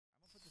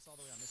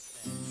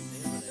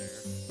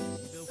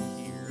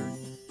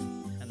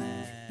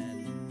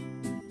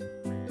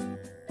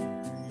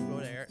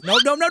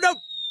Nope, nope, nope, nope.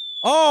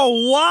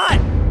 Oh, what?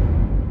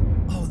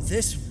 Oh,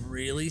 this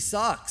really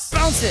sucks.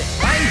 Bounce it.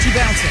 Why ain't you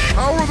bouncing?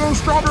 How are those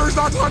strawberries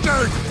not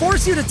touching?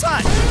 Force you to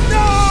touch.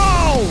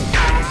 No!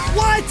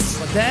 What?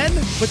 But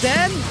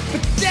then.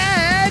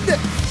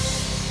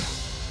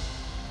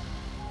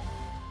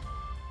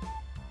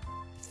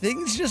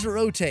 Things just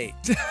rotate.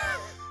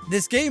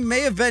 This game may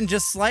have been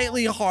just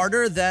slightly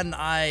harder than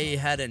I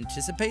had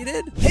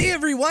anticipated. Hey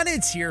everyone,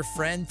 it's your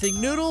friend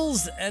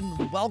Thinknoodles,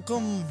 and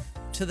welcome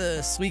to the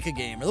SUIKA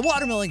game, or the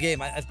watermelon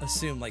game. I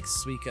assume like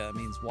SUIKA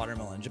means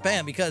watermelon in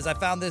Japan because I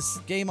found this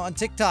game on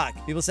TikTok.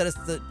 People said it's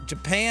the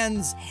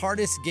Japan's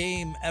hardest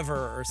game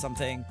ever or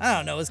something. I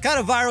don't know, it's kind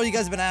of viral. You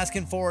guys have been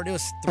asking for it. It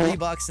was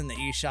 $3 in the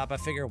eShop. I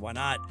figure why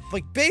not?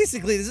 Like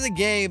basically this is a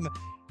game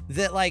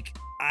that like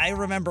I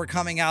remember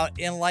coming out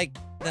in like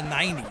the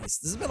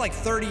 90s. This has been like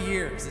 30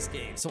 years, this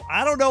game. So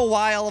I don't know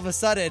why all of a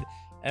sudden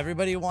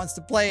everybody wants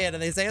to play it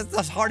and they say it's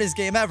the hardest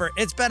game ever.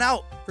 It's been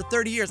out for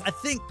 30 years. I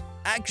think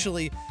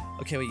actually,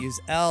 okay, we use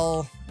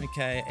L,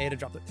 okay, A to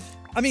drop it.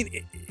 I mean,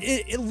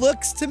 it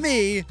looks to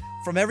me,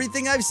 from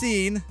everything I've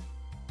seen,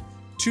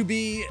 to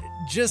be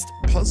just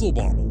Puzzle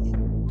bobble.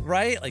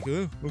 Right? Like,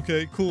 ooh,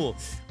 okay, cool.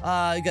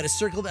 You got a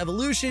circle of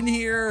evolution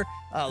here.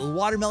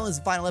 Watermelon is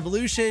the final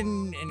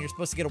evolution, and you're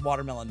supposed to get a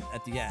watermelon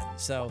at the end.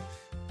 So,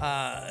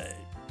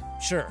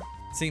 sure.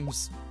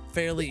 Seems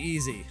fairly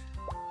easy.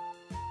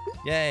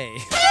 Yay.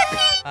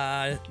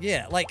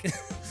 Yeah, like,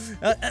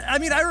 I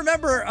mean, I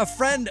remember a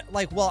friend,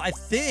 like, well, I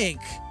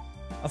think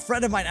a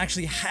friend of mine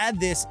actually had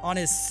this on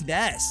his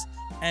SNES,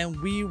 and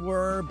we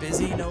were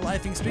busy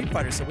no-lifing Street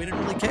Fighter, so we didn't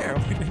really care.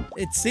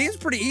 It seems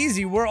pretty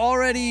easy. We're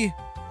already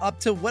up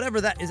to whatever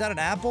that is. That an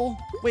apple?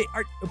 Wait,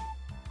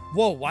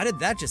 whoa, why did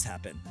that just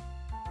happen?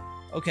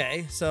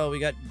 Okay, so we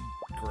got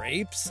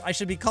grapes. I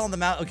should be calling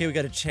them out. Okay, we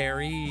got a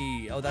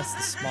cherry. Oh, that's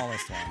the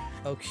smallest one.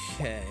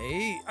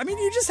 Okay. I mean,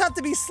 you just have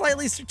to be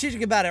slightly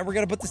strategic about it. We're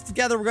gonna put this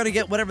together. We're gonna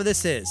get whatever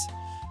this is.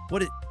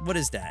 What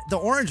is that? The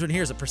orange one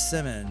here is a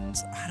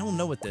persimmons. I don't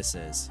know what this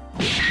is.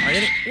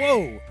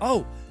 Whoa.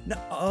 Oh, no.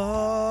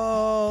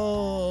 Oh.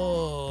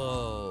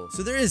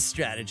 So there is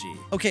strategy.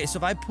 Okay, so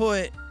if I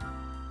put...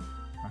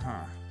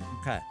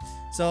 Okay.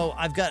 So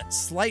I've got a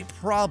slight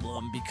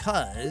problem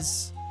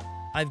because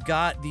I've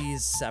got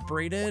these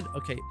separated.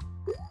 Okay.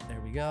 There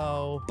we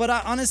go. But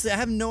honestly, I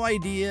have no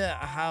idea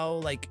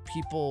how, like,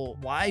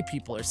 why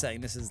people are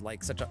saying this is,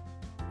 like, such a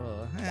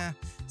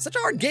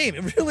hard game.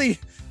 It really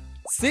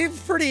seems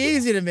pretty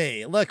easy to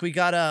me. Look, we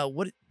got a,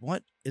 what,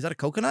 is that a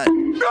coconut?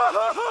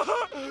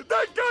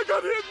 That guy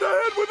got hit in the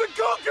head with a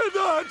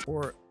coconut!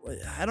 Or,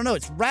 I don't know,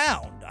 it's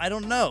round. I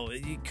don't know.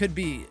 It could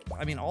be,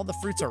 I mean, all the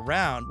fruits are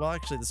round. Well,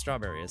 actually, the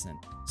strawberry isn't.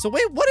 So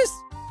wait, what is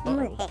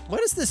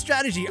the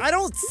strategy? I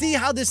don't see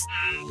how this...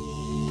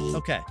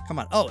 Okay, come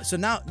on. Oh, so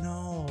now,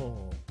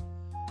 no.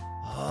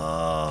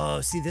 Oh,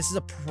 see, this is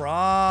a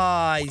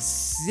prize.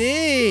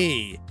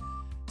 See.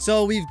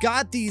 So we've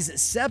got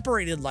these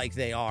separated like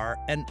they are,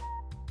 and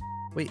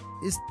wait,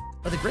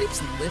 are the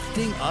grapes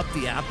lifting up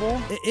the apple?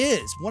 It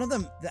is. One of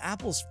them, the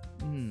apple's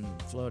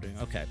floating.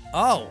 Okay.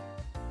 Oh,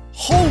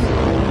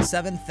 holy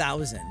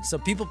 7,000. So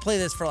people play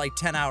this for like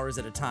 10 hours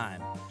at a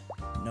time.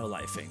 No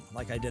lifing,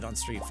 like I did on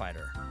Street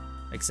Fighter,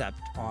 except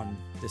on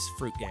this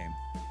fruit game.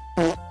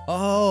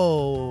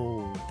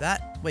 Oh,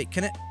 wait,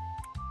 can it?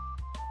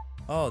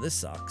 Oh, this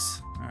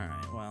sucks. All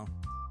right, well,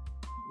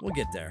 we'll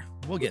get there.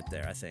 We'll get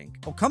there, I think.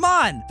 Oh, come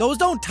on! Those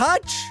don't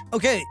touch!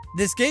 Okay,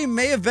 this game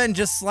may have been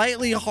just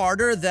slightly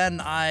harder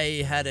than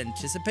I had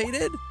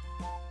anticipated.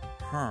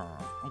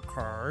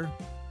 Okay.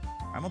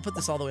 I'm gonna put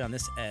this all the way on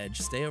this edge.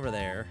 Stay over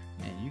there.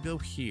 And you go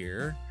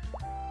here.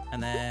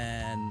 And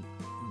then...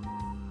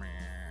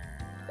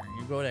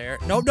 you go there.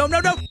 No, no, no,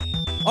 no!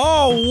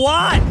 Oh,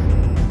 what?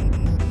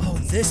 Oh,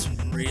 this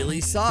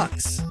really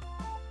sucks.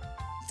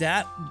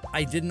 That,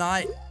 I did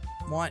not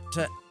want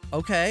to...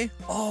 Okay.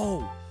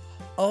 Oh,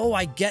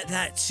 I get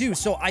that too.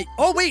 So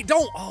oh wait,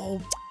 don't,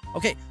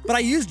 okay. But I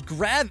used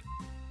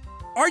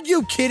are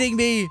you kidding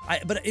me?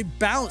 But it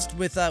bounced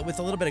with a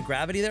little bit of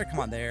gravity there. Come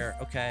on, there,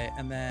 okay.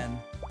 And then,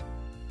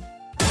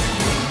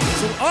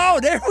 so, oh,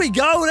 there we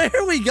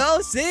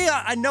go. See,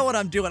 I know what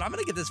I'm doing. I'm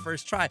gonna get this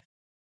first try.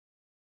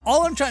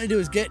 All I'm trying to do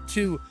is get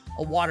to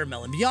a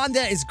watermelon. Beyond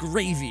that is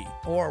gravy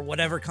or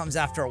whatever comes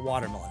after a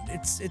watermelon.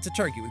 It's a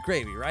turkey with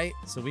gravy, right?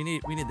 So we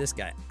need this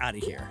guy out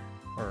of here,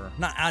 or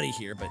not out of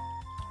here, but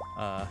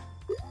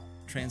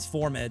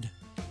transformed.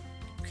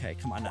 Okay,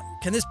 come on.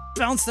 Can this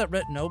bounce that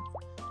red? Nope.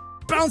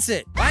 Bounce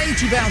it! Why ain't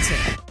you bouncing?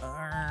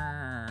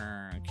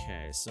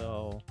 Okay,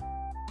 so...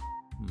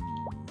 I'm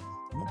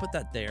gonna put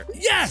that there.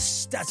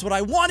 Yes! That's what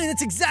I wanted!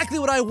 That's exactly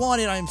what I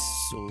wanted! I'm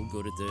so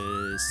good at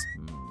this.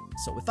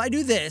 So if I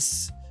do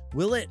this,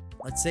 will it...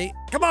 Let's see.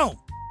 Come on!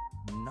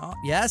 No.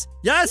 Yes!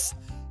 Yes!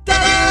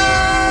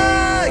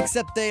 Ta-da!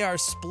 Except they are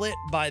split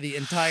by the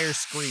entire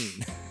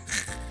screen.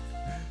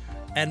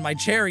 And my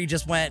cherry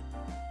just went...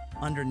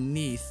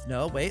 underneath.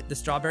 No, wait, the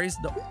strawberries.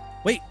 No,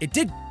 wait, it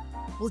did.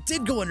 Well, it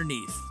did go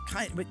underneath.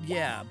 But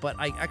yeah, but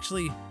I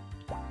actually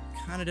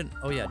kind of didn't.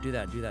 Oh, yeah, do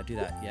that.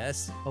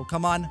 Yes. Oh,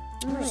 come on.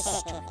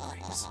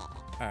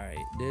 All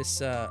right,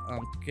 this,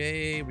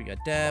 okay, we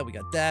got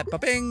that.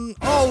 Ba-bing!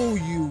 Oh,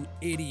 you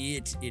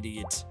idiot.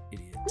 You're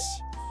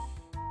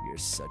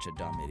such a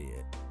dumb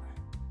idiot.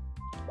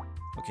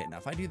 Okay, now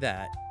if I do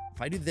that,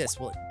 if I do this,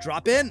 will it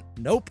drop in?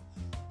 Nope.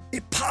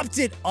 It popped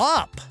it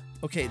up.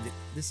 Okay,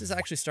 this is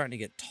actually starting to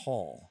get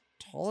tall.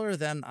 Taller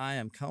than I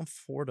am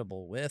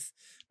comfortable with.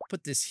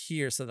 Put this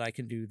here so that I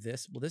can do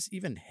this. Will this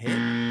even hit?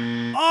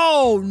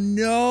 Oh,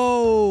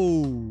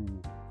 no.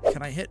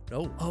 Can I hit?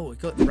 Oh,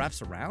 it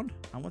wraps around?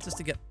 I want this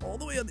to get all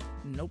the way on the...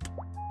 Nope.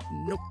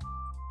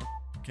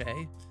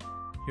 Okay.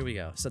 Here we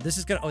go. So this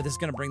is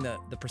gonna bring the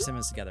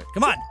persimmons together.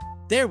 Come on.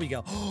 There we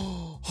go.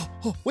 Oh,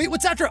 wait,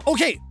 what's after?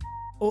 Okay.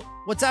 Oh,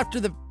 what's after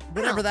the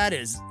whatever that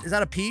is? Is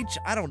that a peach?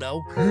 I don't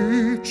know.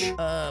 Peach.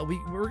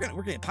 We're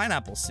gonna get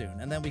pineapple soon,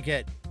 and then we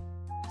get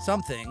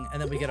something,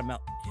 and then we get a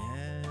melt.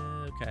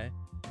 Yeah. Okay.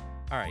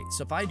 All right.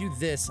 So if I do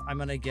this, I'm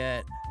gonna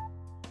get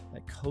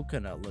that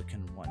coconut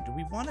looking one. Do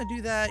we want to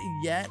do that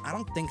yet? I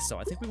don't think so.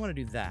 I think we want to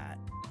do that.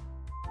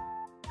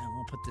 And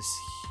we'll put this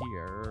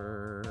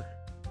here.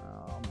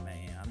 Oh,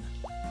 man.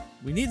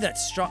 We need that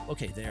straw.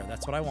 Okay, there.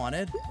 That's what I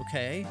wanted.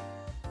 Okay.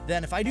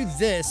 Then if I do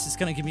this, it's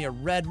going to give me a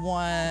red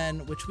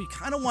one, which we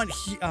kind of want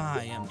here.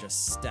 I am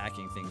just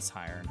stacking things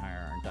higher and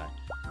higher, aren't I?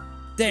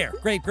 There.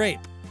 Grape.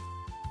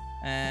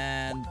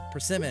 And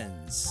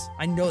persimmons.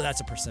 I know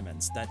that's a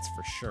persimmons. That's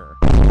for sure.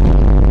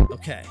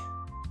 Okay.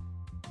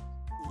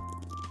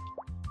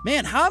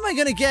 Man, how am I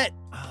gonna get...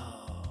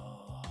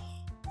 Oh.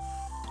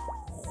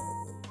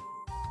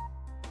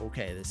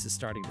 Okay, this is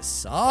starting to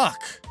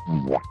suck.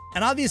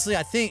 And obviously,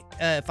 I think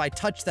if I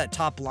touch that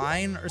top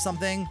line or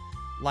something,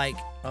 like...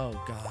 Oh,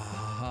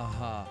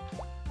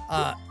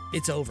 God.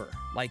 It's over.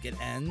 Like, it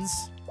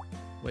ends.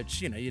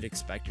 Which, you know, you'd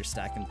expect. You're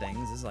stacking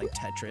things. This is like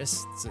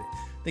Tetris. I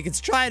think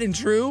it's tried and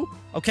true.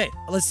 Okay,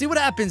 let's see what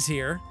happens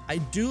here. I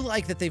do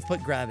like that they've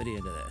put gravity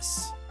into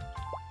this.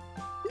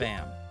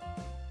 Bam.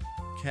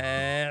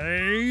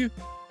 Okay.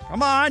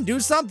 Come on, do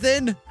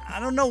something. I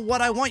don't know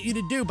what I want you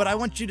to do, but I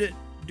want you to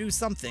do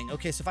something.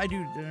 Okay, so if I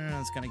do,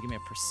 it's gonna give me a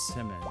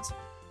persimmons.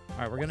 All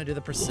right, we're gonna do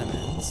the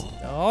persimmons.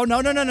 Oh,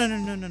 no.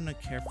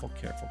 Careful.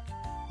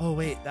 Oh,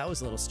 wait, that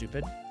was a little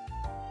stupid.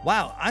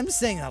 Wow, I'm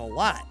saying that a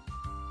lot.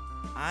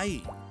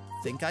 I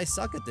think I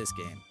suck at this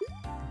game.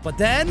 But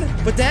then,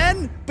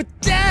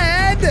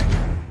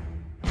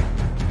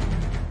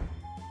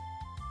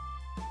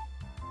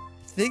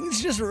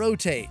 things just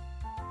rotate.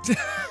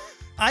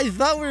 I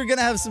thought we were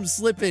gonna have some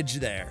slippage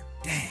there.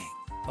 Dang.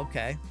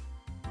 Okay.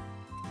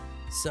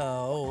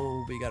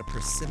 So we got a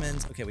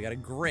persimmons. Okay, we got a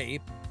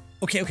grape.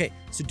 Okay.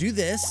 So do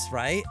this,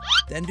 right?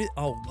 Then do.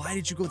 Oh, why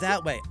did you go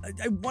that way?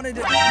 I wanted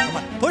to. Come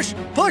on, push.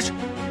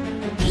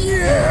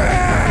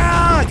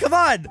 Yeah! Come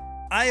on.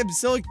 I am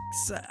so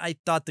excited. I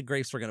thought the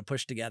grapes were gonna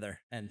push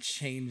together and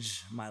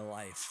change my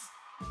life.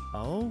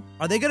 Oh,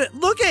 are they gonna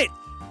look it?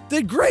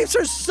 The grapes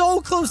are so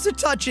close to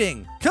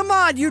touching. Come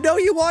on, you know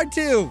you want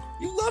to.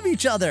 You love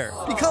each other.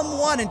 Become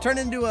one and turn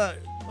into a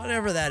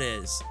whatever that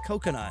is.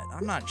 Coconut.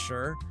 I'm not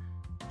sure.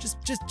 Just.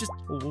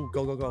 Oh,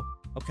 go.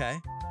 Okay.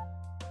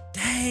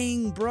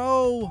 Dang,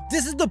 bro.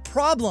 This is the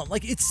problem.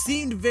 Like, it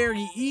seemed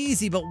very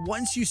easy, but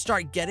once you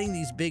start getting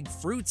these big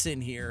fruits in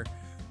here,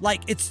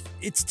 like it's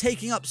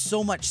taking up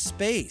so much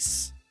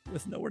space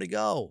with nowhere to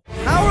go.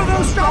 How are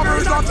those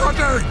strawberries not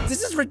touching?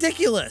 This is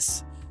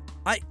ridiculous.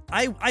 I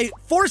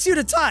force you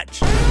to touch.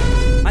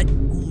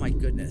 Oh my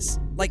goodness.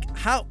 Like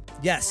how?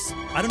 Yes.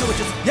 I don't know what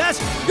just. Yes.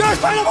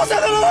 Pineapple.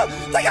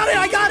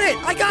 I got it.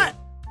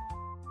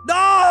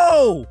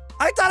 No.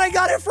 I thought I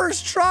got it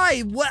first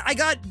try. What? I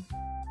got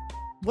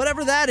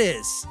whatever that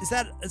is. Is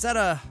that it's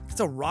a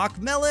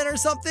rock melon or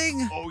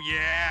something? Oh,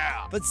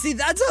 yeah. But see,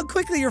 that's how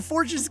quickly your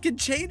fortunes can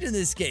change in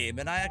this game.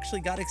 And I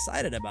actually got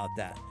excited about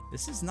that.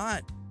 This is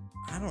not,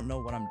 I don't know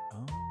what I'm,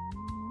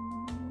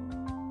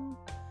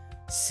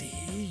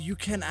 see, you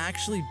can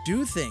actually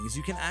do things.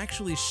 You can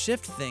actually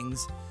shift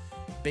things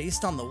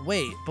based on the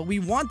weight. But we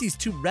want these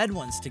two red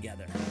ones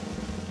together.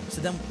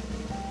 So then,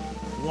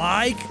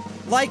 like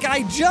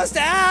I just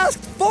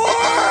asked for!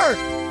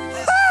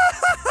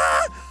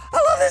 I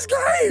love this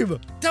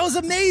game! That was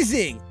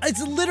amazing! It's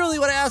literally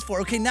what I asked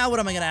for. Okay, now what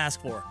am I gonna ask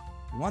for?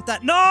 You want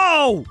that?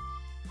 No!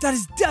 That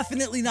is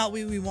definitely not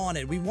what we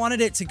wanted. We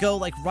wanted it to go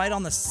like right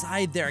on the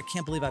side there. I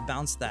can't believe I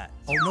bounced that.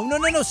 Oh,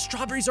 no.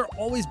 Strawberries are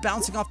always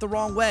bouncing off the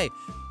wrong way.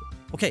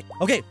 Okay,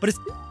 but it's...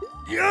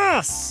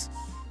 Yes!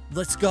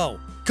 Let's go.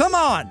 Come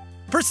on!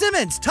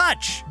 Persimmons,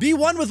 touch! Be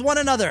one with one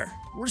another.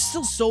 We're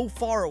still so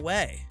far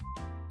away.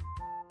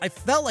 I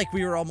felt like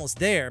we were almost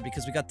there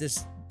because we got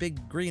this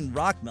big green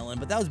rock melon,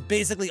 but that was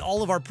basically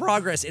all of our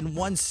progress in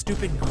one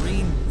stupid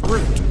green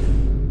fruit.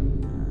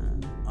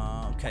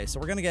 Okay, so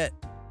we're gonna get...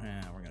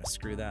 we're gonna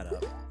screw that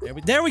up.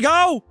 There we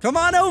go! Come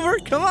on over!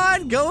 Come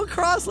on! Go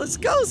across! Let's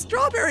go!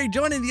 Strawberry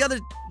joining the other...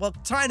 Well,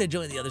 trying to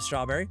join the other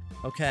strawberry.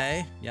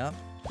 Okay, yep.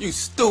 You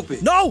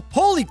stupid! No!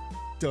 Holy...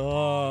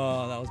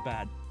 Duh, that was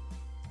bad.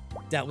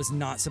 That was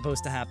not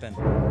supposed to happen.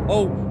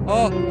 Oh,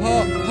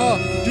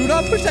 do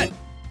not push that!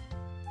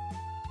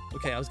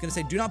 Okay, I was gonna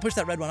say, do not push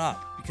that red one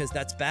up because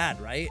that's bad,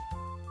 right?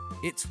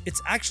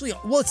 It's actually,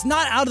 well, it's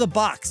not out of the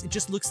box. It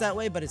just looks that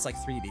way, but it's like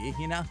 3D,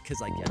 you know? Because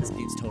like, yeah, this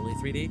game's totally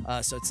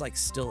 3D. So it's like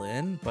still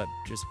in, but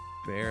just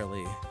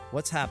barely.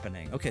 What's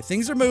happening? Okay,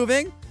 things are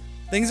moving.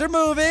 Things are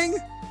moving.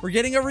 We're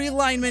getting a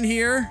realignment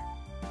here.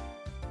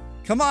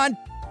 Come on.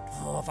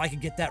 Oh, if I could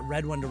get that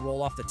red one to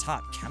roll off the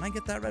top. Can I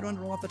get that red one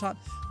to roll off the top?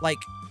 Like,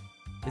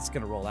 it's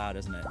gonna roll out,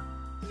 isn't it?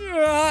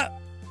 Yeah.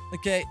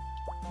 Okay,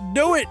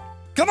 do it.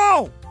 Come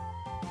on.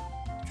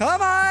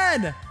 Come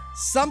on.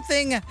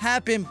 Something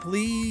happen,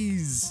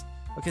 please.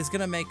 Okay, it's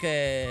gonna make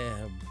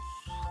a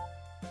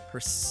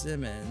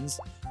persimmons,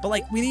 but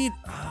like we need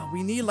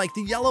like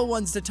the yellow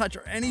ones to touch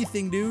or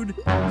anything, dude.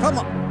 Come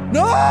on.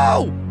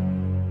 No!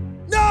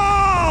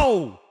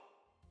 No!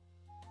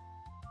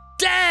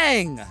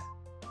 Dang!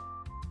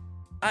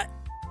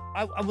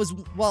 I was,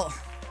 well,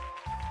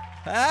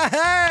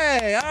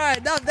 hey, all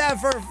right, not bad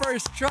for a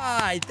first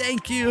try.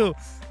 Thank you.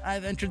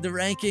 I've entered the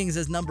rankings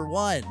as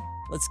 #1.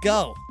 Let's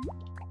go.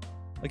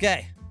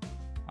 Okay.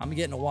 I'm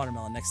getting a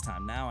watermelon next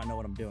time. Now I know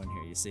what I'm doing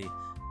here, you see.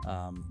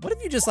 What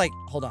if you just like,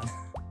 hold on.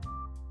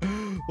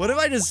 What if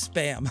I just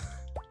spam?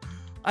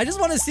 I just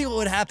want to see what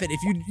would happen if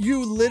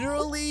you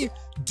literally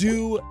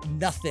do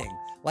nothing.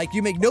 Like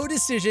you make no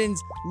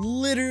decisions,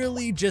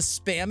 literally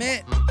just spam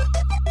it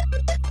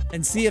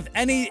and see if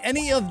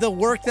any of the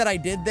work that I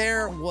did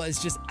there was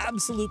just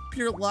absolute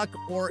pure luck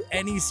or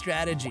any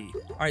strategy.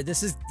 All right,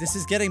 this is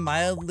getting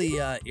mildly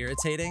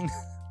irritating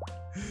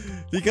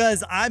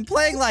because I'm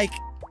playing like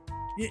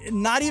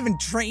not even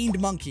trained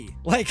monkey,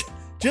 like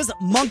just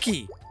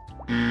monkey.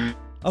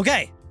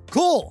 Okay,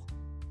 cool.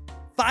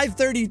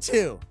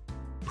 532.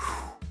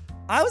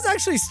 I was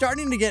actually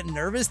starting to get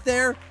nervous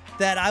there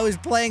that I was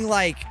playing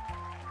like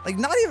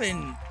not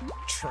even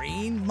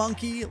trained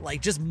monkey,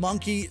 like just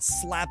monkey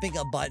slapping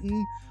a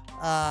button.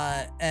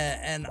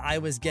 And I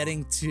was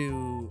getting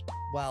to,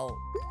 well,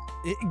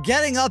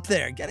 getting up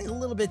there, getting a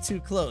little bit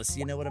too close.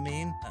 You know what I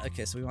mean?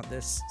 Okay, so we want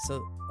this.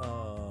 So,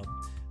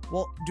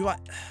 well, do I?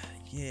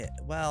 Yeah,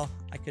 well,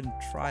 I can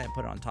try and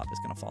put it on top. It's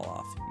gonna fall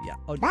off. Yeah.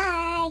 Oh,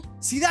 bye.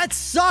 See, that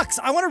sucks.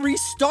 I want to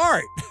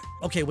restart.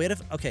 Okay, wait.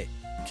 Okay,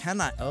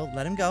 can I? Oh,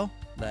 let him go.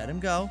 Let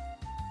him go.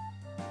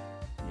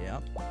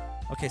 Yep.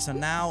 Okay, so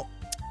now,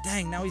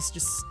 dang, now he's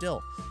just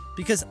still.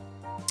 Because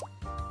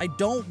I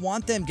don't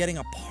want them getting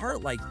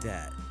apart like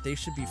that. They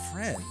should be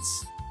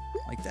friends.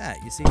 Like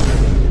that, you see?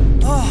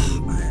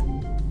 Oh,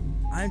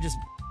 I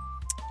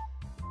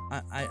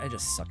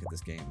just suck at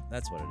this game.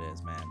 That's what it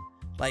is, man.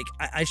 Like,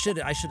 I should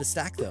have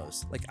stacked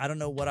those. Like, I don't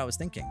know what I was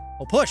thinking.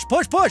 Oh, push,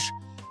 push, push!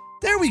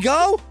 There we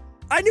go!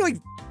 I knew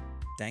it.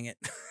 Dang it.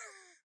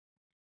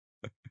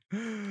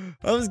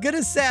 I was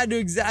gonna say I knew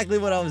exactly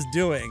what I was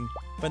doing,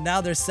 but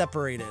now they're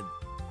separated.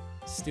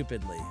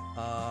 Stupidly.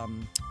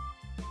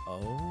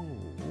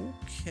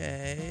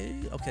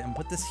 Okay. Okay, I'm gonna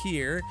put this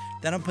here,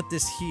 then I'll put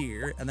this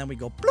here, and then we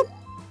go bloop.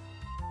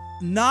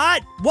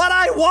 Not what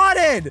I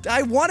wanted!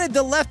 I wanted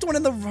the left one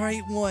and the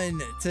right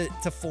one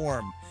to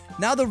form.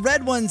 Now the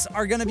red ones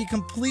are gonna be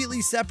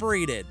completely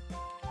separated.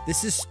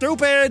 This is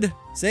stupid!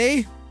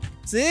 See?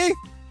 See?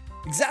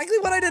 Exactly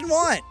what I didn't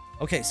want.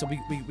 Okay, so we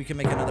can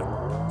make another.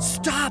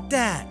 Stop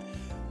that!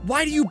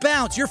 Why do you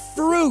bounce? You're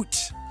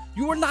fruit!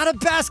 You are not a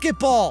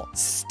basketball!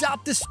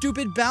 Stop the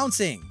stupid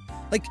bouncing.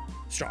 Like,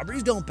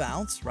 strawberries don't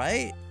bounce,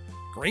 right?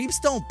 Grapes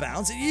don't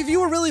bounce. If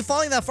you were really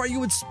falling that far, you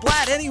would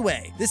splat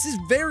anyway. This is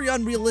very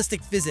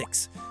unrealistic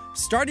physics.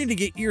 Starting to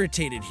get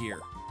irritated here.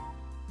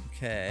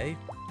 Okay.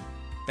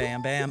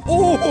 Bam, bam.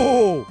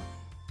 Oh!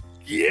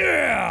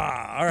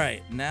 Yeah! All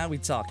right, now we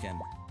talking.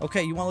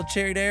 Okay, you want a little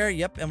cherry there?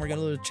 Yep, and we're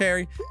gonna do a little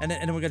cherry, and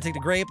then we're gonna take the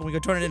grape, and we're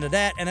gonna turn it into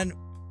that, and then...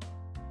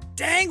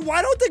 Dang,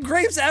 why don't the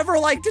grapes ever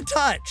like to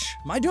touch?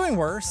 Am I doing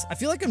worse? I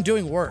feel like I'm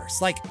doing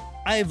worse. Like,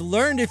 I've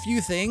learned a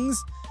few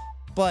things,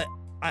 but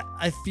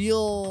I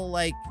feel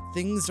like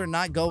things are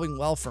not going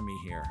well for me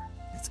here.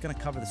 It's gonna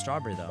cover the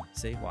strawberry, though.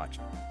 See? Watch.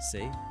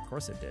 See? Of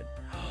course it did.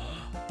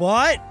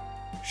 But...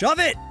 Shove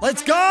it!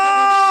 Let's go!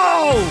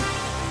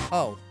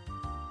 Oh.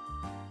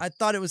 I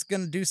thought it was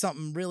gonna do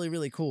something really,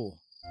 really cool.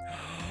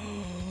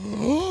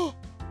 Oh,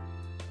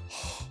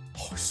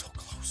 so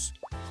close.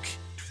 Okay,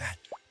 do that.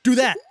 Do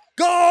that.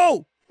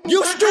 Go!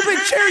 You stupid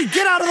cherry,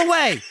 get out of the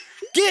way!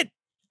 Get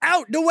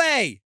out the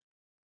way!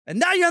 And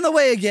now you're on the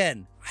way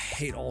again. I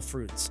hate all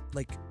fruits.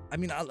 Like, I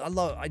mean,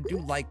 I do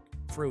like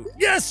fruit.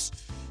 Yes!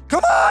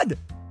 Come on!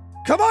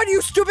 Come on,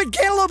 you stupid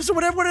cantaloupes or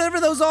whatever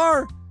those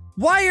are!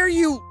 Why are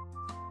you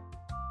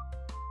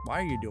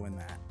doing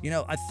that? You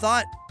know, I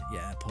thought,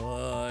 yeah,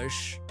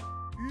 push.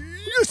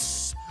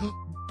 Yes!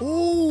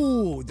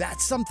 Oh,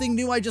 that's something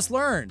new I just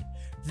learned.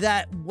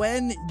 That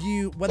when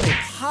they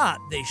pop,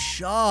 they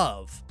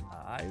shove.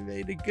 I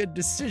made a good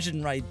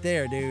decision right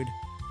there, dude.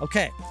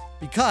 Okay,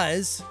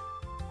 because,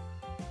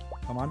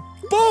 come on.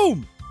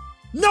 Boom!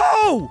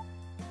 No!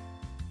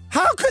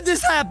 How could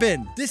this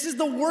happen? This is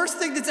the worst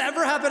thing that's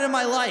ever happened in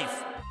my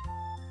life.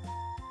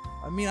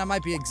 I mean, I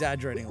might be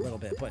exaggerating a little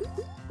bit, but.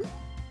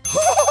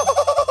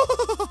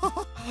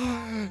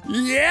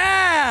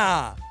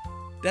 Yeah!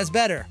 That's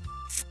better.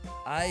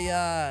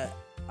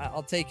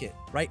 I'll take it,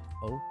 right?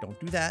 Oh, don't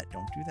do that.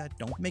 Don't do that.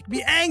 Don't make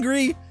me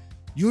angry.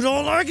 You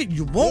don't like it.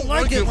 You won't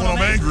like it when I'm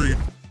angry.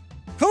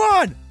 Come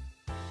on.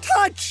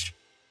 Touch.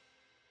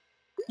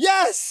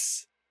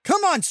 Yes.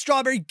 Come on,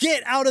 Strawberry.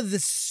 Get out of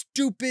this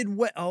stupid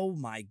way. Oh,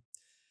 my.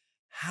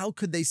 How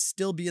could they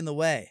still be in the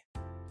way?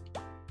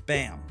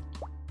 Bam.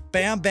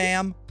 Bam,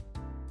 bam.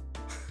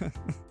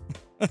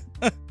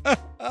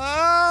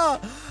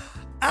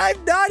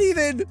 I'm not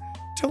even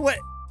to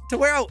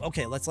where I,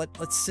 okay, let's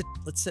sit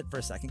for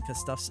a second because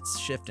stuff's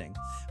shifting.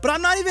 But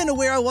I'm not even to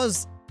where I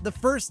was the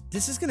first.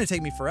 This is gonna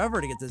take me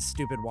forever to get this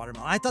stupid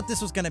watermelon. I thought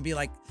this was gonna be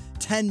like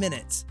 10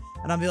 minutes.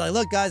 And I'll be like,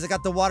 look guys, I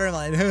got the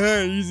watermelon.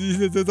 This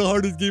is the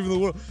hardest game in the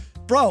world.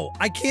 Bro,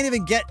 I can't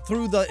even get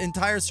through the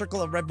entire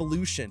circle of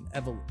revolution.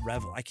 I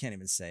can't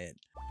even say it.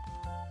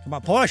 Come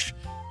on, push.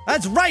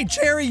 That's right,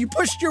 Cherry. You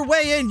pushed your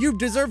way in. You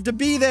deserve to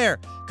be there.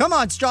 Come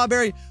on,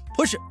 Strawberry.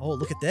 Push it. Oh,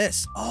 look at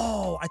this.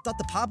 Oh, I thought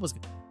the pop was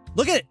good.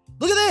 Look at it.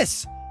 Look at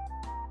this.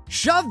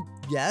 Shove.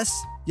 Yes.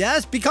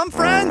 Yes. Become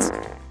friends.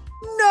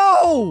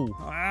 No.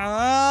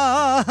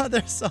 Ah,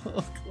 they're so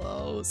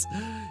close.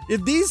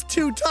 If these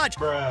two touch.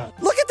 Bruh.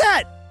 Look at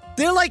that.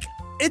 They're like,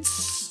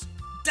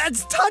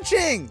 that's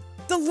touching.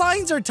 The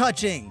lines are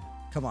touching.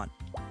 Come on.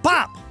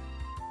 Pop.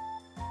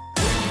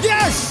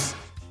 Yes.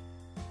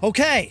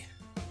 Okay.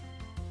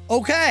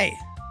 Okay.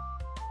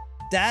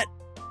 That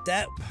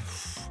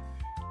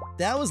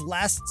was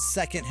last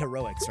second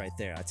heroics right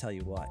there. I tell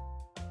you what.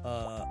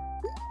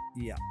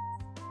 Yeah.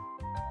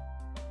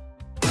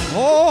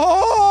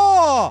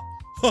 Oh!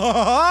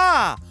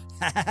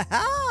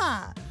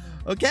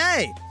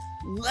 Okay.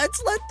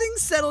 Let's let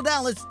things settle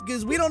down.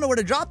 Because we don't know where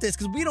to drop this,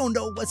 because we don't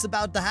know what's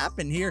about to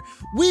happen here.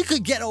 We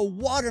could get a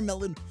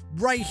watermelon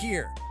right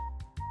here.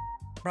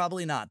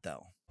 Probably not,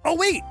 though. Oh,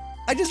 wait.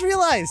 I just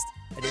realized.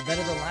 I did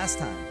better than last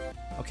time.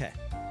 Okay.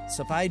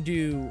 So if I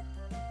do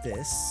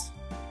this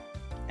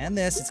and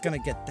this, it's going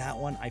to get that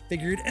one. I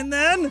figured. And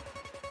then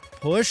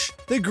push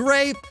the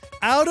grape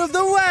out of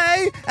the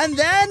way. And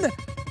then,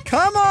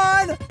 come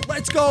on.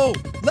 Let's go.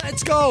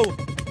 Let's go.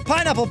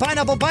 Pineapple,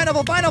 pineapple,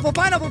 pineapple, pineapple,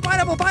 pineapple,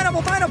 pineapple,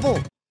 pineapple, pineapple.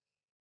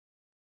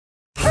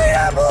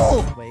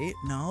 Pineapple! Wait,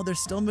 no, they're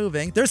still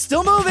moving. They're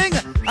still moving!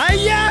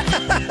 Yeah!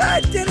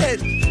 I did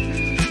it!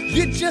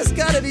 You just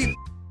gotta be...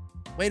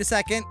 Wait a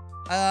second.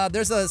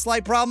 There's a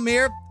slight problem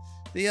here.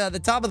 The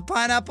top of the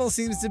pineapple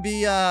seems to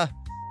be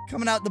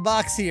coming out the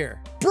box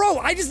here. Bro,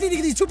 I just need to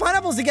get these two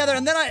pineapples together,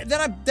 and then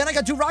I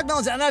got two rock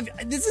melons, and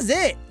this is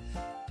it.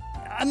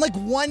 I'm like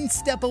one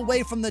step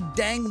away from the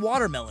dang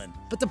watermelon.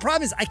 But the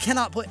problem is I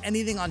cannot put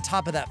anything on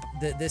top of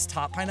this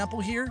top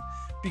pineapple here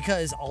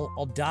because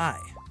I'll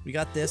die. We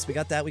got this, we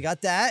got that, we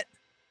got that.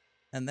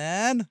 And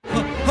then,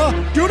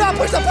 do not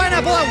push the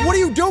pineapple out. What are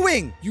you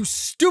doing? You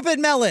stupid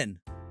melon.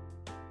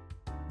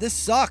 This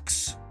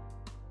sucks.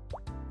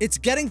 It's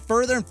getting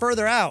further and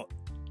further out.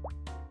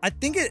 I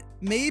think it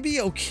may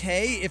be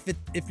okay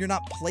if you're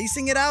not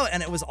placing it out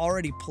and it was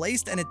already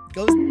placed and it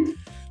goes,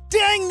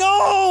 dang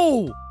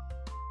no!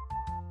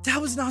 That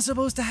was not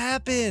supposed to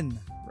happen.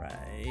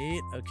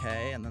 Right,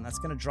 okay, and then that's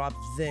gonna drop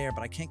there,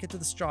 but I can't get to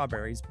the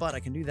strawberries, but I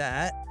can do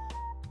that.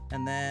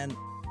 And then,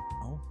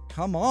 oh,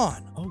 come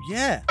on. Oh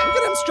yeah, look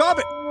at them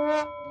strawberry.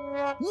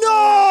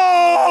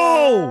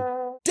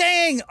 No!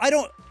 Dang, I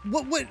don't,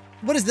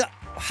 what is that?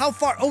 How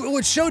far? Oh,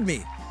 it showed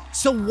me.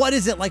 So what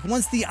is it, like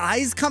once the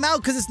eyes come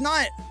out? Because it's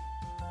not,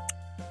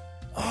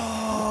 oh,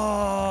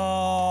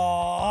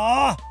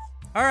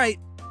 all right.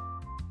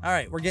 All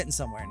right, we're getting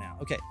somewhere now.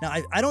 Okay, now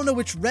I don't know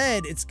which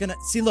red it's gonna,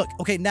 see, look,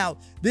 okay, now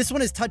this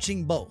one is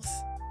touching both.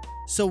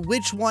 So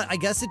which one, I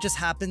guess it just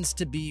happens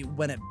to be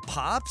when it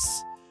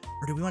pops,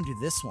 or do we wanna do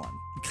this one?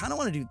 We kinda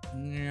wanna do,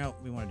 no,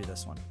 we wanna do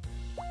this one.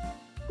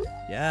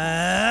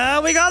 Yeah,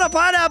 we got a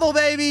pineapple,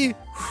 baby.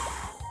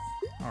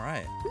 All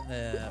right,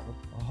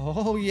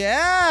 oh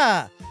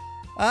yeah.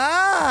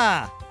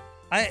 Ah,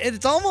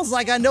 it's almost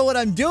like I know what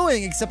I'm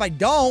doing, except I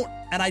don't,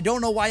 and I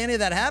don't know why any of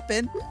that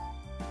happened,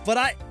 but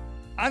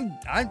I'm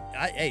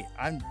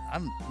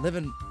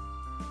living,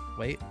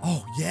 wait,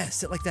 oh yeah,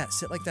 sit like that,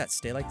 stay like that,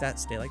 stay like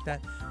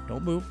that.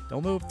 Don't move,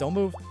 don't move, don't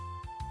move.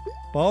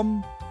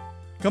 Bum,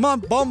 come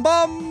on, bum,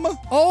 bum.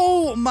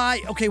 Oh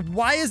my, okay,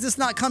 why is this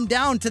not come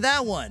down to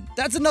that one?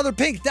 That's another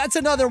pink, that's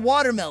another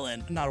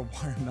watermelon. Not a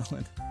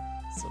watermelon,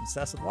 so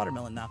obsessed with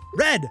watermelon now.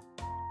 Red,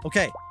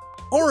 okay,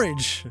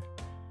 orange.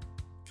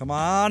 Come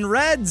on,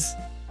 reds.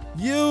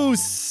 You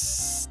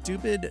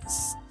stupid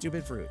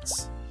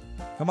fruits.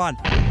 Come on.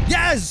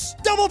 Yes!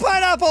 Double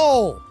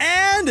pineapple!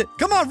 And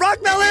come on,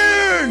 rock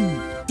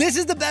melon! This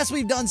is the best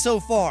we've done so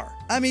far.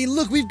 I mean,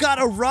 look, we've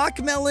got a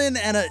rock melon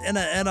and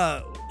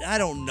a I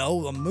don't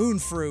know, a moon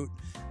fruit.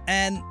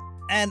 And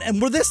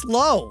we're this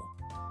low.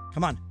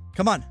 Come on,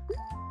 come on.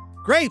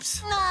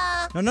 Grapes!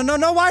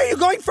 No, why are you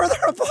going further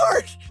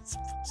apart?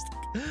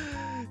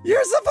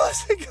 You're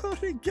supposed to go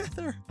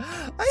together.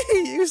 I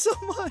hate you so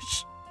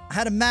much. I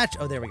had a match.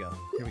 Oh, there we go.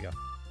 Here we go.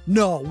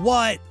 No,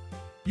 what?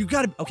 You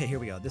gotta, okay, here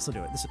we go. This'll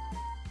do it.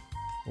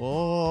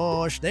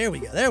 Oh, there we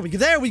go. There we go.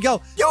 There we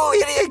go.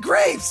 You idiot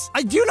grapes!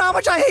 I do know how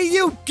much I hate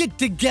you. Get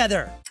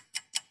together.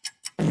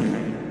 I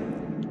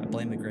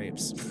blame the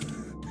grapes.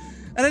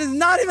 And it is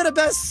not even a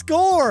best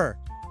score.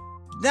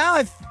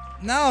 Now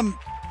I'm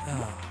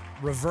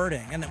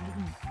reverting. And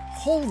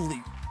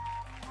holy,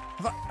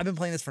 I've been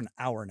playing this for an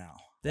hour now.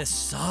 This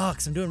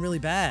sucks. I'm doing really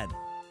bad.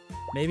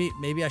 Maybe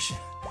I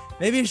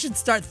should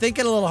start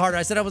thinking a little harder.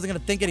 I said I wasn't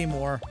gonna think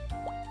anymore.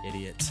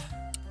 Idiot.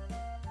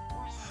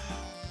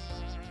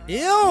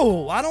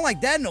 Ew, I don't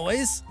like that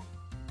noise.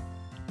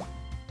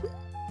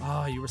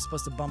 Oh, you were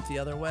supposed to bump the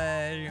other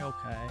way.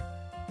 Okay.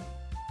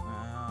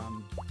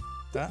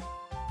 Yeah,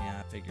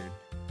 I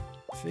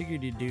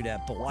figured you'd do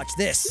that, but watch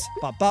this.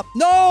 Bop, bop.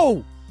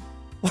 No!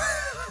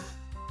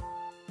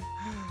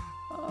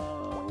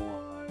 Oh,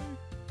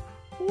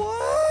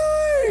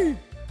 why?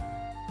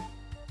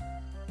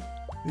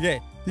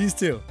 Okay, these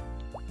two.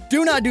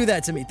 Do not do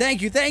that to me.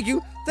 Thank you, thank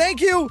you, thank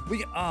you.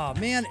 Oh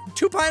man,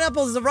 2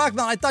 pineapples is a rock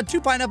melon. I thought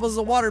 2 pineapples is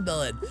a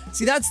watermelon.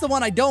 See, that's the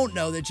one I don't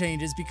know that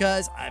changes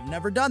because I've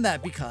never done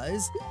that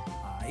because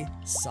I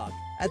suck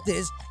at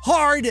this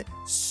hard,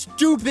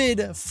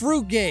 stupid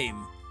fruit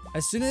game.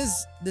 As soon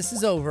as this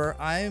is over,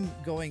 I'm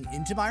going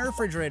into my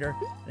refrigerator,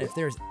 and if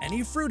there's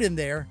any fruit in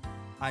there,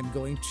 I'm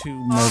going to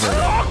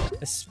murder it,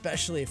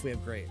 especially if we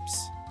have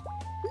grapes.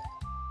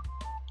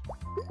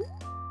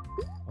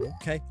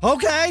 Okay,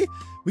 okay,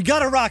 we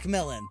got a rock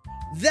melon.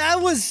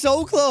 That was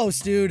so close,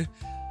 dude.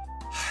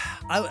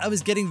 I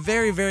was getting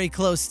very, very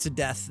close to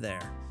death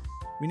there.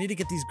 We need to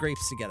get these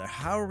grapes together.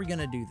 How are we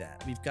gonna do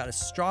that? We've got a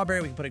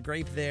strawberry, we can put a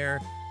grape there.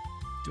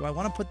 Do I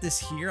want to put this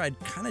here? I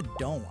kind of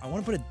don't. I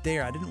want to put it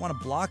there. I didn't want to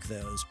block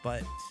those,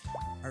 but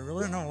I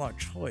really don't have a lot of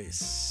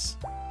choice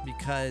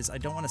because I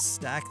don't want to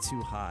stack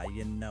too high,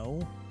 you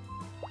know?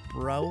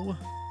 Bro,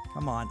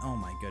 come on. Oh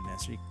my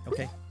goodness. Are you,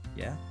 okay.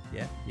 Yeah.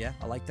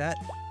 I like that.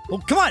 Oh,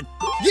 come on.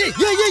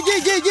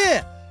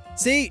 Yeah.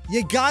 See,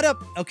 you gotta,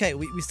 okay,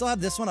 we still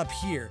have this one up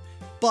here,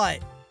 but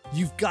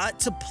you've got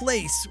to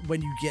place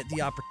when you get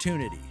the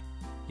opportunity,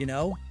 you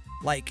know?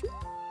 Like,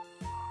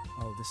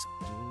 oh, this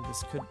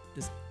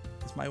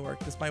might work.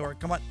 This might work.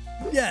 Come on.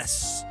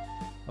 Yes.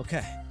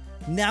 Okay.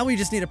 Now we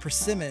just need a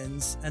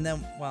persimmons, and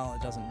then, well,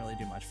 it doesn't really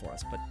do much for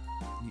us, but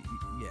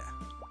yeah.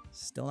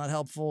 Still not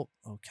helpful.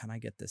 Oh, can I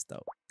get this,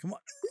 though? Come on.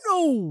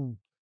 No!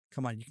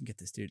 Come on, you can get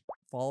this, dude.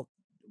 Fall.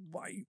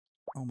 Why?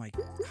 Oh, my.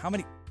 How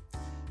many?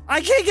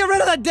 I can't get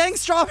rid of that dang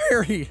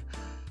strawberry!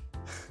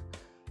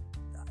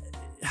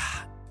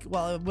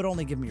 Well, it would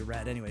only give me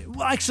red anyway.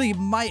 Well, actually, it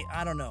might.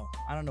 I don't know.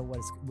 I don't know what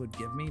it would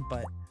give me,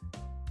 but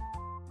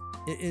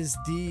it is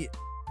the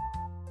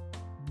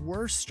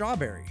worst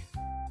strawberry.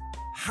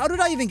 How did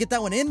I even get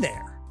that one in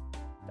there?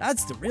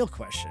 That's the real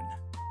question.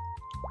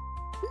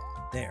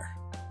 There.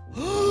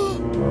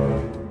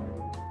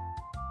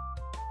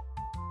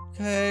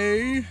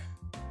 Okay.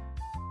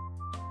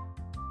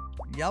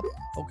 Yup.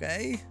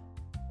 Okay.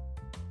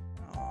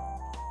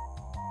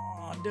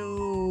 Oh,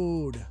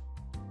 dude.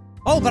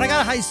 Oh, but I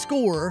got a high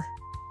score.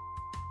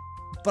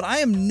 But I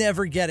am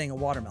never getting a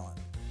watermelon.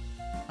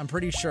 I'm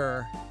pretty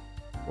sure.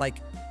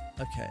 Like,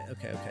 okay.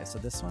 So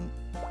this one.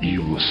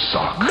 You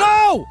suck.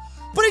 No!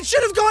 But it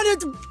should have gone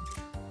into...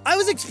 I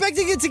was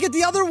expecting it to get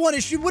the other one.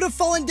 It would have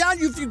fallen down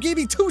if you gave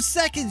me 2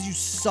 seconds. You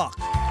suck.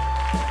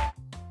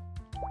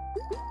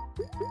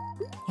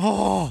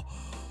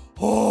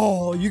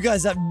 Oh, you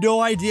guys have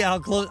no idea how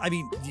close... I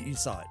mean, you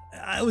saw it.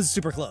 I was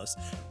super close.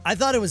 I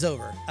thought it was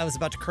over. I was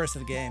about to curse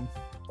the game.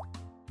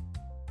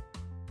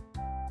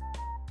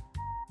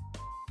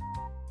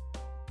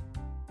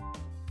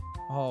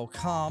 Oh,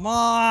 come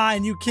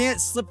on. You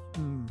can't slip...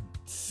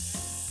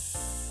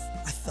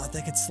 I thought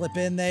that could slip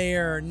in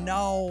there.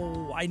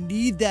 No, I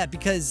need that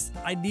because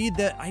I need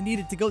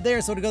it to go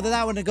there. So to go to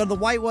that one, to go to the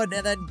white one,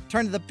 and then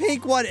turn to the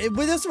pink one.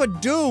 This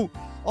would do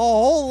a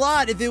whole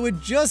lot if it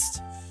would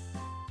just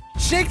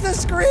shake the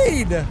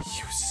screen.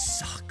 You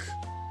suck.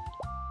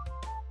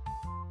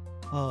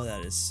 Oh,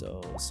 that is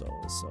so.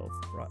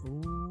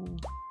 Ooh,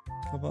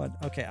 come on.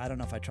 Okay, I don't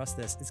know if I trust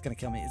this. It's gonna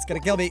kill me. It's gonna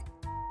kill me.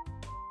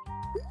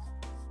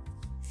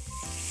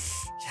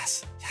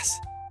 Yes.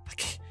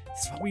 Okay,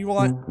 this is what we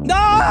want. No!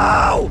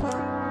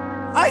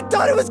 I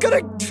thought it was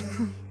gonna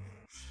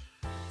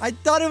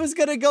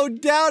go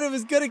down. It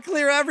was gonna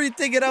clear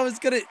everything, and I was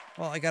gonna...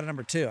 Well, I got a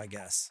number 2, I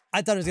guess.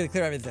 I thought it was gonna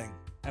clear everything,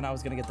 and I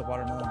was gonna get the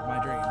watermelon of my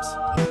dreams.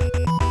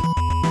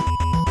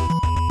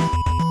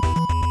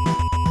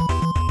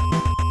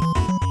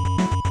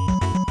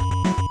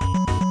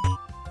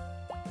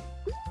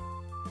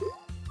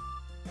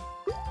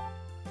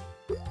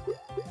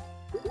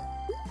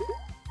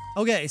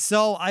 Okay,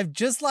 so I've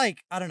just I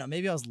don't know,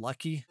 maybe I was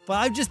lucky, but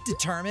I've just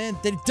determined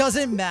that it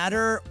doesn't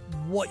matter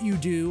what you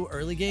do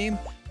early game.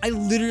 I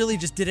literally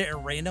just did it at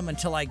random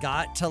until I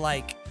got to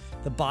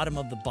the bottom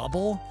of the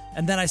bubble,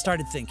 and then I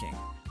started thinking.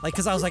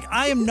 Cause I was like,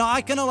 I am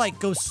not gonna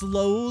go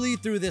slowly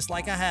through this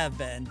like I have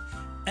been.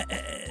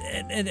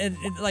 And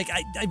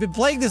I've been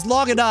playing this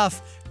long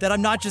enough that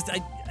I'm not just,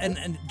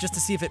 and just to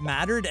see if it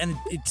mattered, and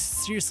it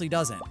seriously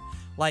doesn't.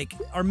 Like,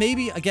 or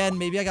maybe, again,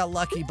 maybe I got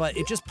lucky, but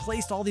it just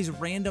placed all these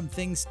random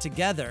things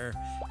together,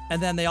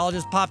 and then they all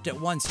just popped at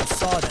once. You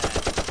saw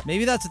that.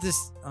 Maybe that's what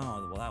this,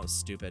 oh, well, that was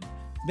stupid.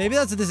 Maybe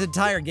that's what this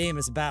entire game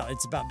is about.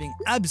 It's about being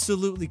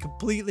absolutely,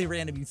 completely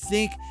random. You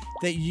think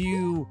that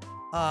you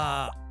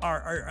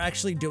are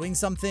actually doing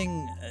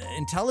something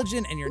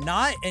intelligent, and you're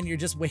not, and you're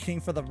just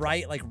waiting for the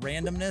right, like,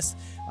 randomness,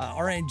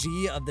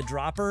 RNG of the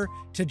dropper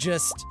to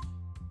just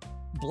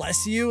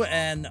bless you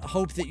and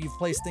hope that you've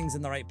placed things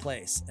in the right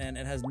place. And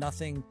it has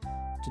nothing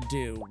to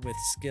do with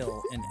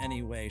skill in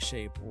any way,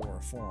 shape, or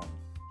form.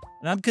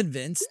 And I'm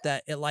convinced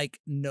that it like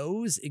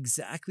knows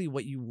exactly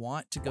what you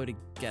want to go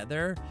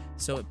together.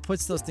 So it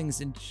puts those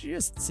things in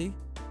just, see?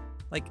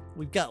 Like,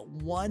 we've got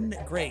 1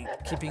 grape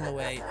keeping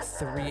away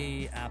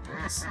 3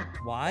 apples.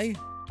 Why?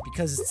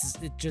 Because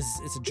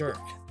it's a jerk.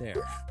 There,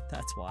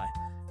 that's why.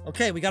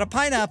 Okay, we got a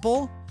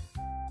pineapple.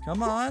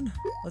 Come on,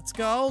 let's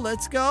go,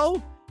 let's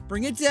go.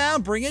 Bring it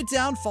down,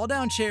 fall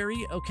down,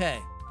 cherry. Okay.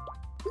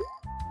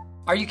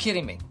 Are you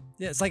kidding me?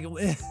 Yeah, it's like,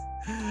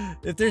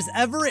 if there's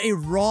ever a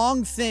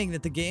wrong thing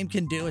that the game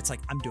can do, it's like,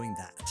 I'm doing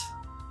that.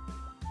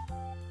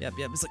 Yep,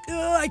 it's like,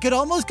 I could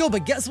almost go,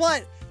 but guess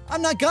what?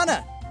 I'm not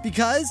gonna,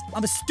 because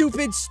I'm a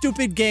stupid,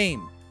 stupid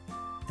game.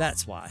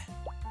 That's why.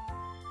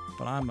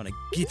 But I'm gonna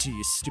get you,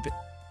 you stupid.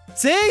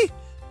 See?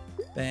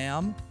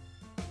 Bam.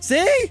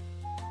 See?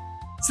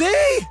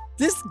 See?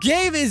 This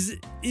game is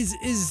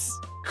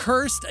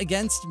cursed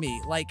against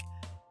me. Like,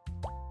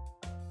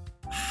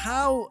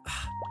 how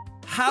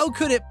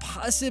could it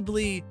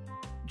possibly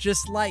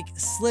just like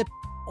slip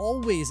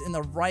always in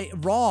the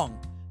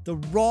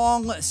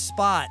wrong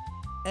spot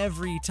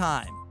every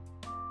time?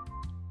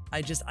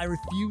 I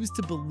refuse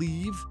to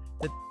believe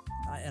that,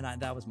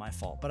 and that was my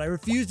fault, but I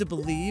refuse to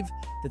believe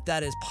that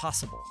that is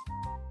possible.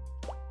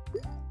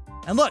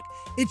 And look,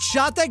 it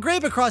shot that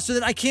grape across so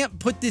that I can't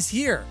put this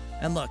here.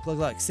 And look,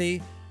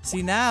 see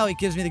now it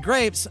gives me the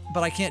grapes,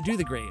 but I can't do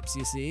the grapes,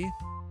 you see?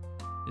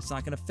 It's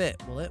not gonna fit.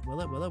 Will it?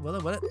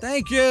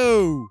 Thank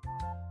you!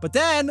 But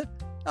then,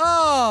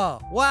 oh,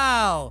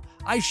 wow.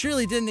 I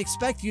surely didn't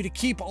expect you to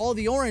keep all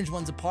the orange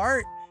ones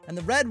apart and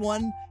the red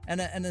one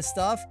and the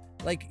stuff.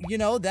 Like, you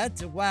know,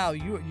 that's, wow,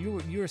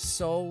 you're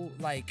so,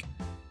 like,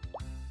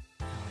 oh,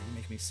 you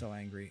make me so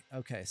angry.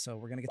 Okay, so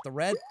we're gonna get the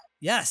red.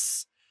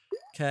 Yes!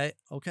 Okay,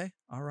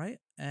 all right.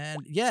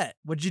 And yeah,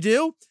 what'd you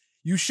do?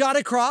 You shot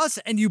across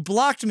and you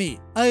blocked me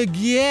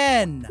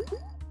again.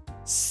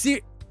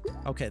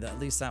 Okay, at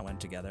least that went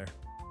together.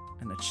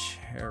 And the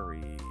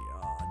cherry.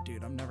 Oh,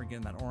 dude, I'm never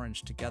getting that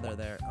orange together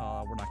there.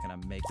 Oh, we're not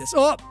gonna make this.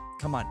 Oh,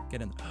 come on,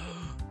 get in.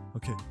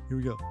 Okay, here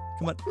we go.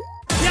 Come on.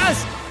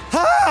 Yes!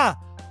 Ha!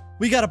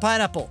 We got a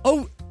pineapple.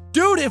 Oh,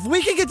 dude, if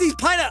we can get these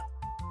pineapples.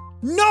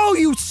 No,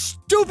 you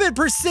stupid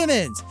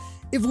persimmons.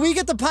 If we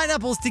get the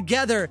pineapples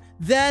together,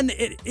 then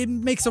it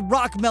makes a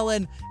rock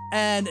melon,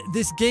 and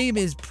this game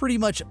is pretty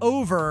much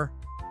over.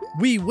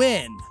 We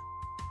win.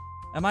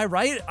 Am I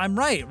right? I'm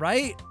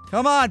right?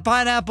 Come on,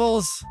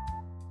 pineapples.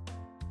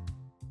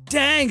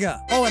 Dang.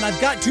 Oh, and I've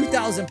got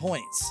 2,000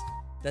 points.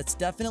 That's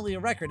definitely a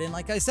record. And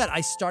like I said,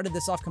 I started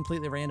this off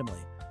completely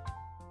randomly.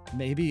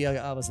 Maybe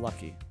I was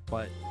lucky,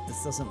 but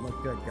this doesn't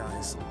look good,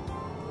 guys.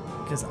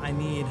 Because I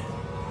need...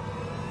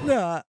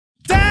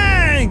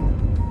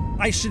 Dang!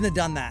 I shouldn't have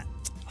done that.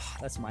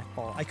 That's my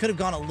fault. I could have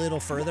gone a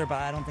little further,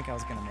 but I don't think I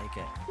was gonna make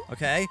it.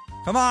 Okay,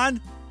 come on.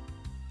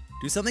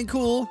 Do something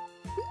cool.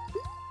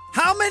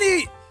 How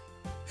many?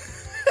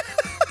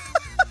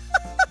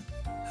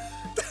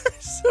 They're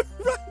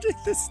surrounding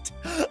this.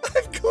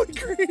 I'm going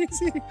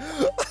crazy.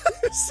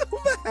 I'm so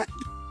mad.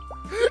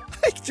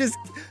 I'm just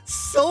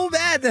so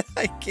mad that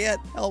I can't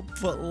help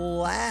but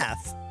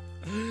laugh.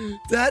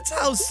 That's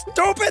how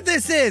stupid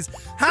this is.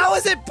 How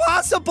is it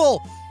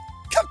possible?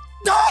 Come,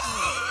 no!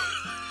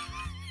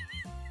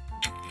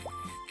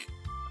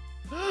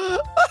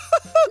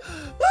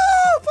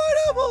 Oh,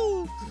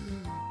 pineapple!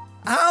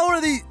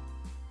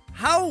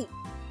 How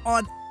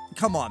on,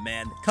 come on,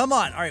 man. Come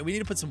on. All right, we need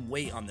to put some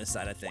weight on this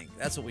side, I think.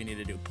 That's what we need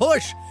to do.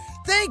 Push!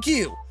 Thank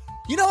you!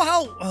 You know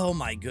how, oh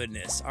my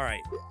goodness. All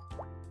right.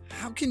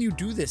 How can you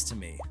do this to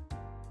me?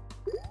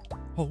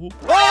 Oh,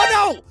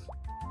 no!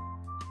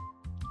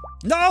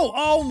 No,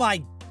 oh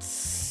my.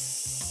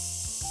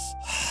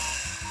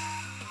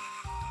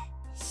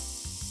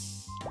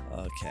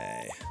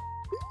 Okay.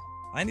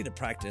 I need to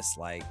practice,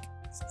 like,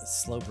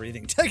 slow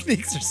breathing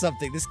techniques or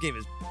something. This game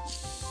is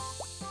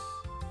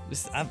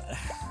just,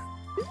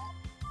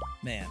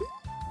 man.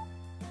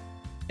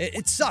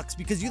 It sucks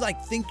because you,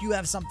 like, think you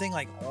have something,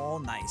 like, all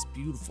nice,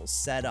 beautiful,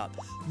 set up,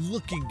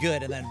 looking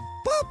good, and then,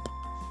 boop,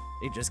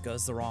 it just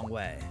goes the wrong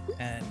way.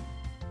 And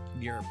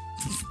you're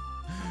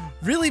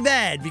really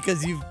mad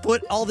because you've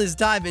put all this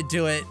time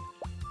into it,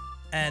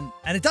 and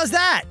it does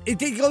that. It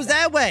goes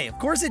that way. Of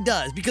course it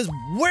does, because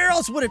where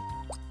else would it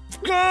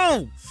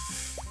go?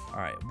 All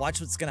right, watch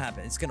what's gonna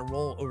happen. It's gonna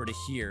roll over to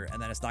here, and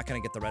then it's not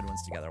gonna get the red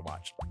ones together.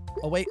 Watch.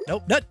 Oh wait,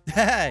 nope,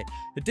 hey,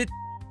 it did.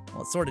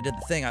 Well, it sort of did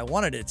the thing I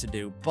wanted it to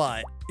do,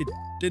 but it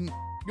didn't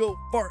go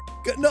far.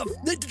 Good enough.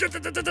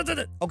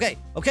 Okay.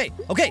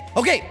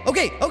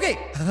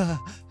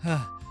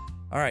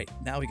 All right,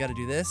 now we got to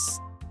do this.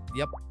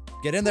 Yep.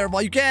 Get in there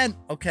while you can.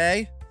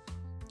 Okay.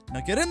 Now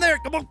get in there.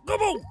 Come on.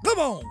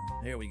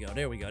 There we go.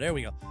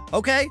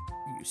 Okay.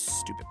 You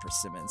stupid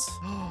persimmons.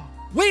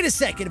 Wait a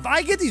second. If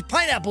I get these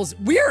pineapples,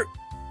 we're...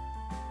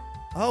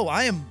 Oh,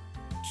 I am...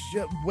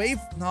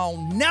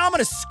 No, now I'm going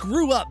to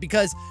screw up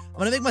because I'm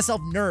going to make myself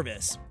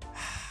nervous.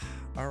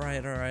 All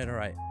right.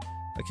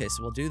 Okay,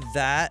 so we'll do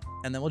that,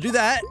 and then we'll do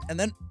that, and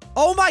then...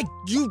 Oh my...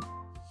 You...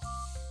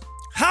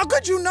 How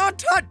could you not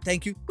touch...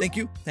 Thank you.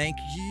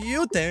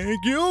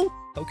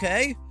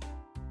 Okay.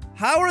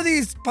 How are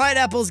these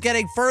pineapples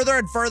getting further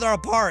and further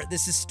apart?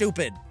 This is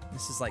stupid.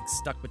 This is like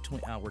stuck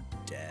between... Oh, we're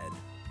dead.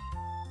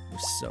 We're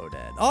so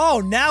dead.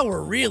 Oh, now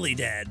we're really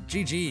dead.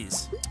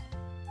 GG's.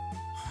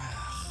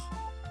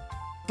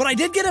 But I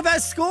did get a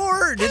best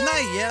score, didn't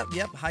I?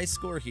 Yep, high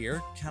score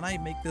here. Can I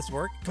make this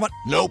work? Come on.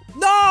 Nope.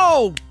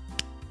 No!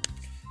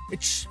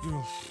 It should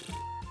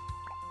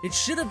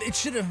have.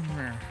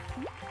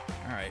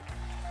 All right.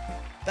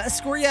 Best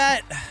score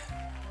yet,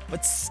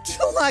 but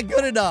still not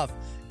good enough.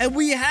 And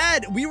we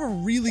were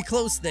really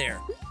close there.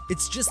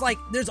 It's just like,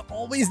 there's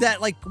always that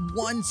like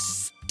one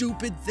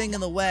stupid thing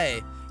in the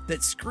way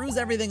that screws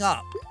everything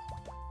up.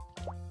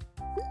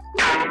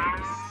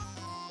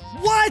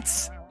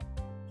 What?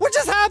 What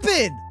just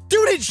happened?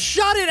 Dude, it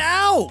shut it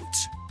out.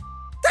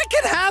 That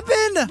can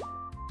happen.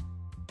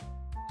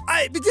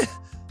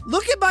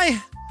 Look at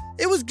my,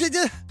 it was good.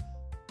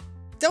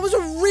 That was a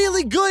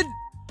really good.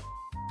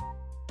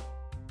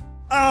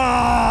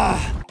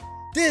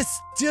 This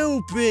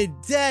stupid,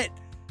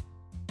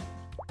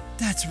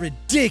 that's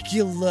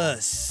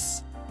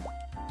ridiculous.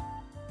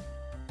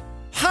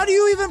 How do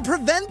you even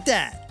prevent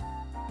that?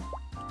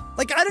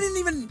 Like, I didn't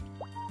even,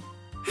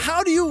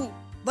 how do you,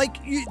 like,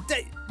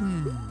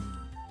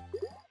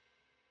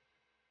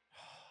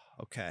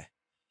 Okay.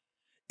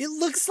 It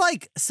looks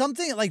like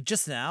something like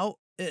just now,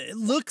 it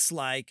looks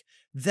like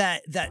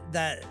that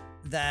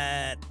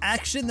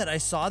action that I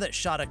saw that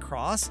shot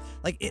across,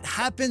 like it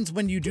happens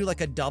when you do like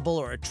a double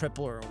or a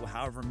triple or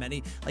however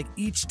many, like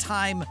each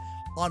time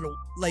on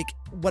like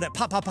what it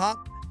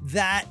pop,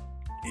 that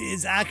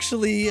is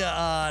actually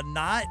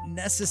not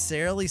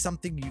necessarily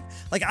something you,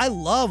 like I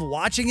love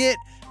watching it,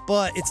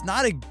 but it's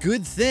not a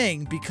good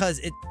thing because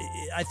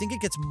I think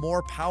it gets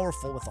more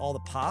powerful with all the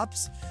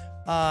pops.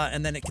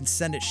 And then it can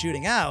send it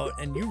shooting out,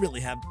 and you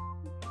really have...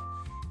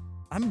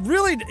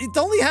 It's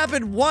only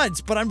happened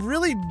once, but I'm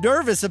really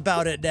nervous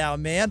about it now,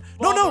 man.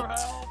 No!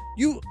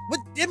 What,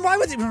 and why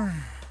was it...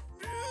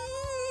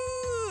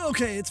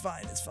 Okay, it's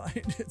fine.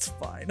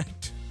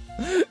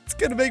 It's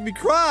gonna make me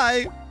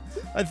cry,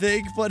 I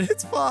think, but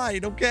it's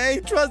fine, okay?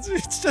 Trust me,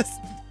 it's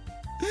just...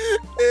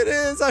 It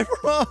is, I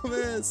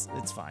promise.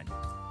 It's fine,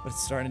 but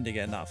it's starting to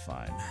get not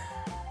fine.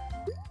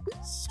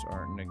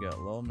 Starting to get a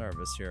little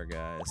nervous here,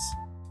 guys.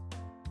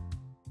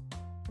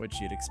 Which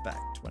you'd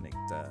expect when it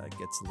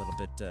gets a little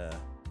bit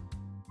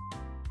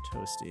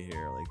toasty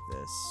here like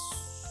this.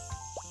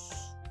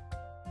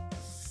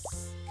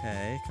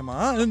 Okay, come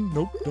on.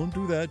 Nope, don't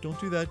do that.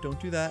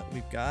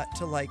 We've got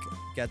to like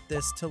get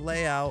this to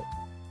lay out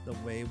the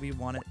way we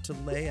want it to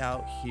lay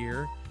out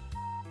here.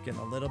 Getting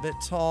a little bit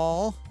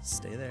tall.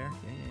 Stay there.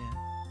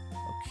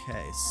 Yeah.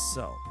 Okay,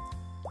 so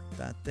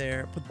that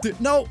there.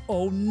 No.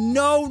 Oh,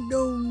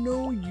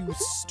 no, you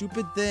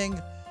stupid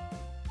thing.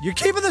 You're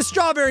keeping the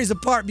strawberries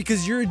apart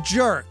because you're a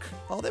jerk.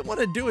 All they want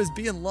to do is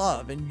be in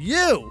love, and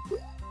you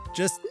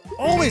just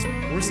always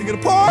forcing it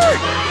apart.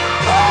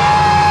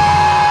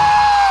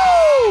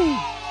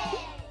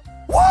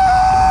 Woo!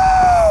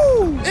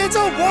 It's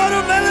a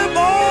watermelon,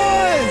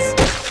 boys!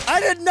 I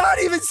did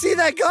not even see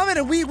that coming,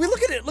 and we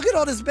look at it. Look at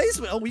all this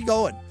basement. Oh, we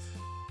going.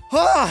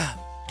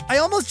 I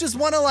almost just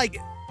want to like.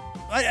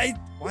 Why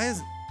is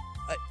it?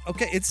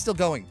 Okay, it's still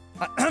going.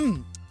 I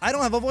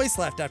don't have a voice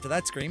left after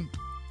that scream.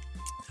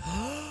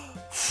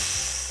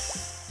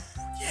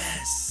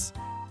 Yes.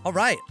 All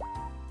right.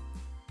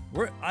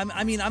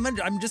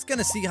 I'm just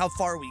gonna see how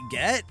far we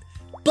get,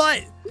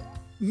 but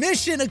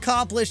mission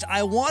accomplished.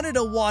 I wanted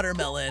a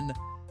watermelon,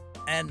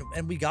 and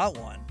we got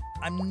one.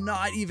 I'm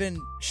not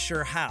even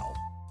sure how.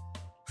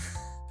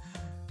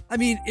 I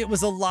mean, it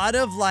was a lot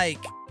of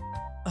like,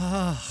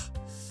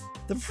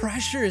 the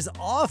pressure is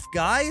off,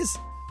 guys.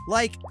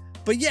 Like,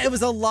 but yeah, it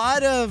was a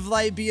lot of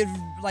like being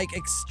like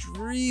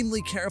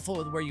extremely careful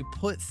with where you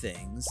put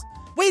things.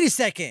 Wait a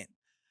second.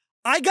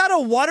 I got a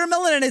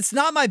watermelon and it's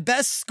not my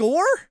best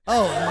score?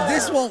 Oh,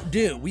 this won't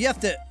do. We have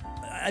to,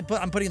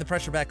 I'm putting the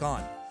pressure back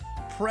on.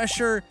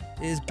 Pressure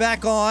is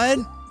back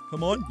on.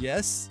 Come on,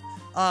 yes.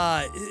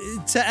 To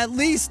at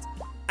least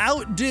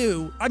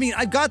outdo, I mean,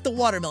 I got the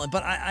watermelon,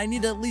 but I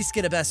need to at least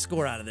get a best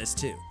score out of this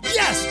too.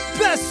 Yes,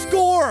 best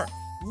score.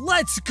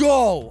 Let's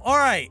go. All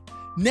right.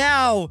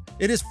 Now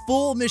it is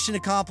full mission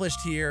accomplished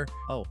here.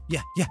 Oh,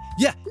 yeah,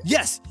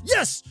 yes.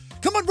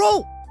 Come on,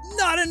 roll.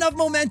 Not enough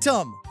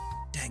momentum.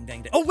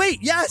 Dang. Oh, wait,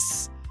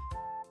 yes.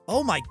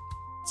 Oh my,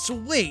 so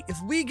wait, if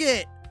we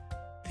get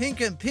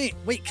pink and pink,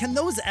 wait, can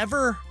those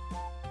ever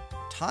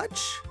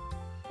touch?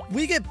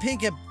 We get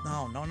pink at,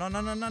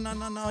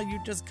 no, you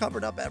just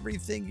covered up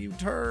everything, you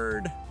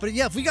turd. But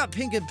yeah, if we got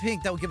pink and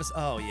pink, that would give us,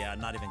 oh yeah,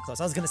 not even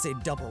close. I was gonna say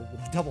double,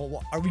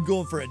 are we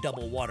going for a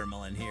double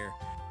watermelon here?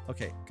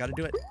 Okay, gotta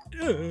do it.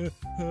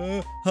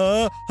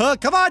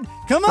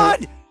 Come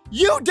on,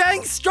 you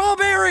dang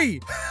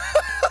strawberry!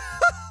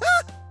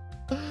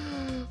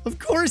 Of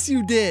course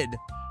you did.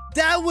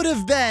 That would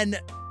have been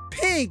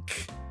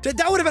pink.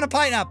 That would have been a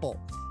pineapple.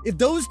 If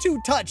those two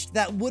touched,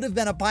 that would have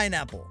been a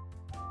pineapple.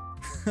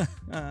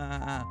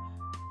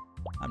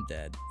 I'm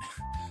dead.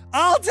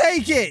 I'll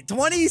take it.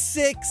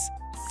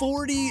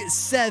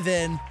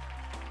 26-47.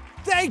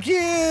 Thank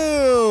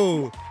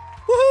you.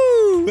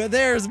 Woohoo!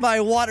 There's my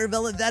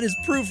watermelon. That is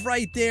proof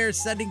right there.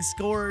 Sending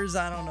scores.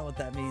 I don't know what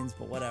that means,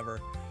 but whatever.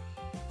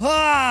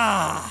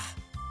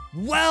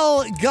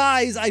 Well,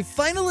 guys, I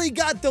finally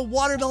got the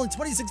watermelon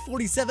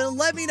 2647.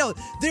 Let me know.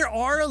 There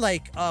are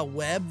like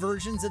web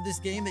versions of this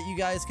game that you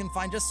guys can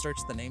find. Just search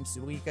the name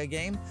SUIKA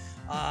game.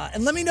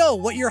 And let me know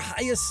what your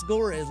highest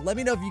score is. Let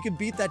me know if you can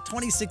beat that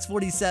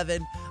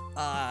 2647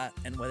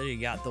 and whether you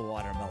got the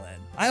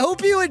watermelon. I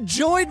hope you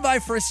enjoyed my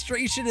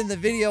frustration in the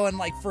video, and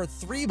like for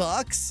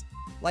 $3,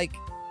 like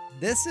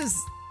this is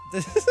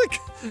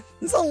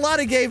a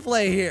lot of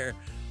gameplay here.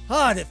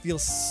 And it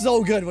feels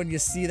so good when you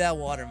see that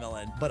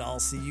watermelon. But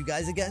I'll see you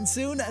guys again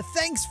soon.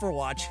 Thanks for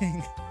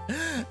watching.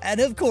 And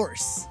of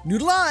course,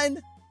 noodle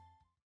on!